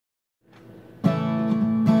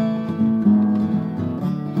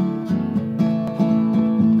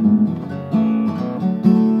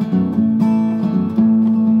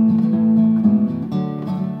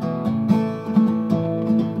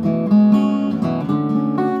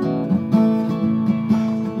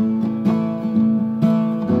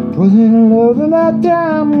'Twasn't love at that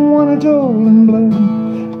time when I told in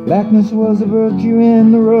blood. Blackness was a virtue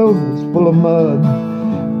and the road was full of mud.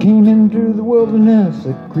 Came into the wilderness,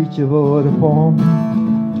 a creature void of form.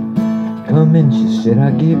 Come in, she said,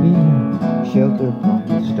 I give you shelter from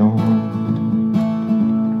the storm.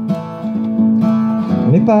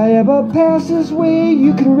 And if I ever pass this way,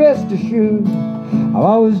 you can rest assured I'll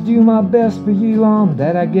always do my best for you, on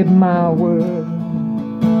that I give my word.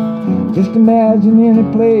 Just imagine any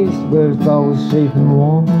place where it's always safe and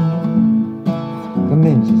warm. Come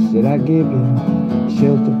in, she said, I give you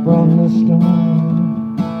shelter from the storm.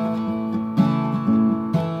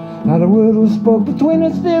 Not a word was spoke between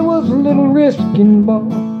us, there was a little risk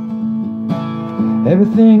involved.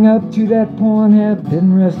 Everything up to that point had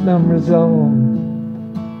been rest unresolved.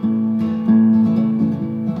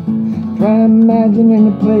 Try imagining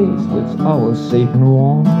a place where it's always safe and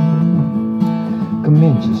warm. Come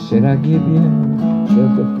in, she said, I give you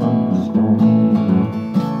shelter from the storm.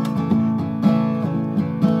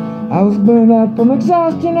 I was burned out from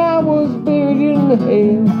exhaustion, I was buried in the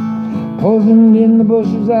hay. Poisoned in the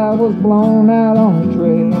bushes, I was blown out on the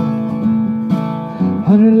trail.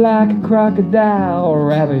 Hunted like a crocodile,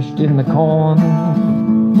 ravished in the corn.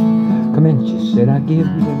 Come in, she said, I give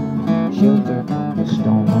you shelter from the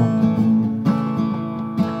storm.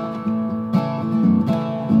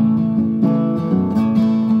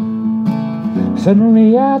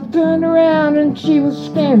 Suddenly I turned around and she was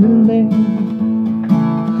standing there.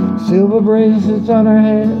 Silver bracelets on her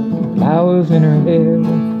head, flowers in her hair.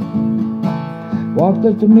 Walked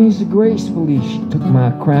up to me so gracefully, she took my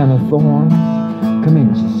crown of thorns. Come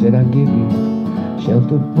in, she said, I give you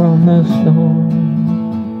shelter from the storm.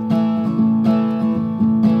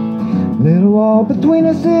 Little wall between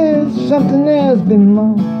us is something that's been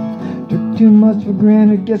lost. Took too much for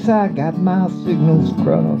granted, guess I got my signals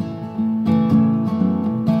crossed.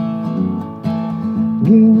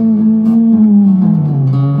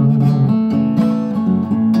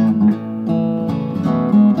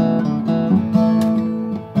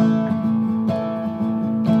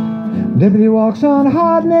 Deputy walks on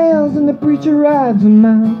hard nails and the preacher rides him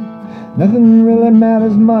out. Nothing really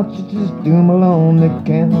matters much, it's just doom alone that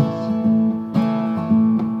counts.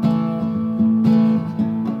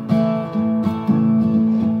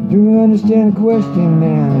 Do you understand the question,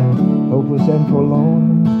 man? Hopeless and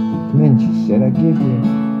forlorn. Come in, she said, I give you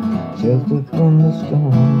shelter from the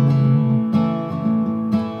storm.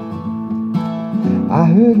 I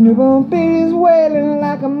heard newborn babies wailing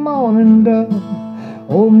like a mourning dove.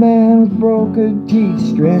 Old man with broken teeth,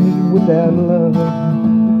 stranded without love.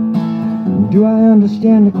 Do I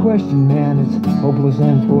understand the question, man? It's hopeless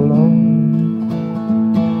and forlorn.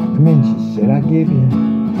 Come in, she said, I give you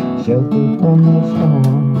shelter from the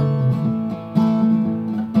storm.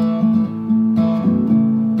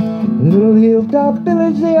 Little hilltop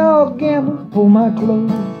village, they all gambled for my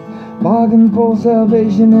clothes. Bargained for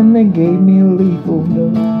salvation and they gave me a lethal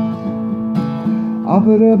dose.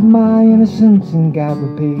 Offered up my innocence and got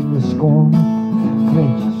repaid with scorn. Come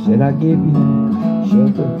in, she said, I give you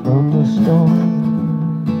shelter from the storm.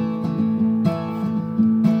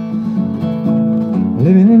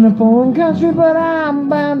 Living in a foreign country, but I'm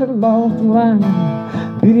bound to lost the line.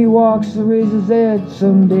 Beauty walks the razor's edge,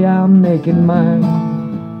 someday I'll make it mine.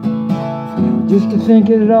 Just to think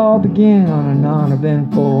it all began on a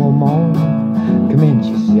non-eventful morn. Come in,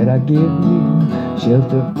 she said, I give you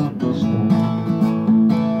shelter from the storm.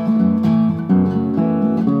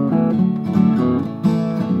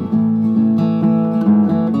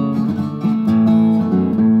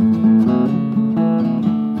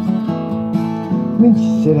 Come in,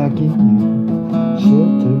 she said, I give you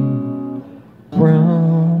shelter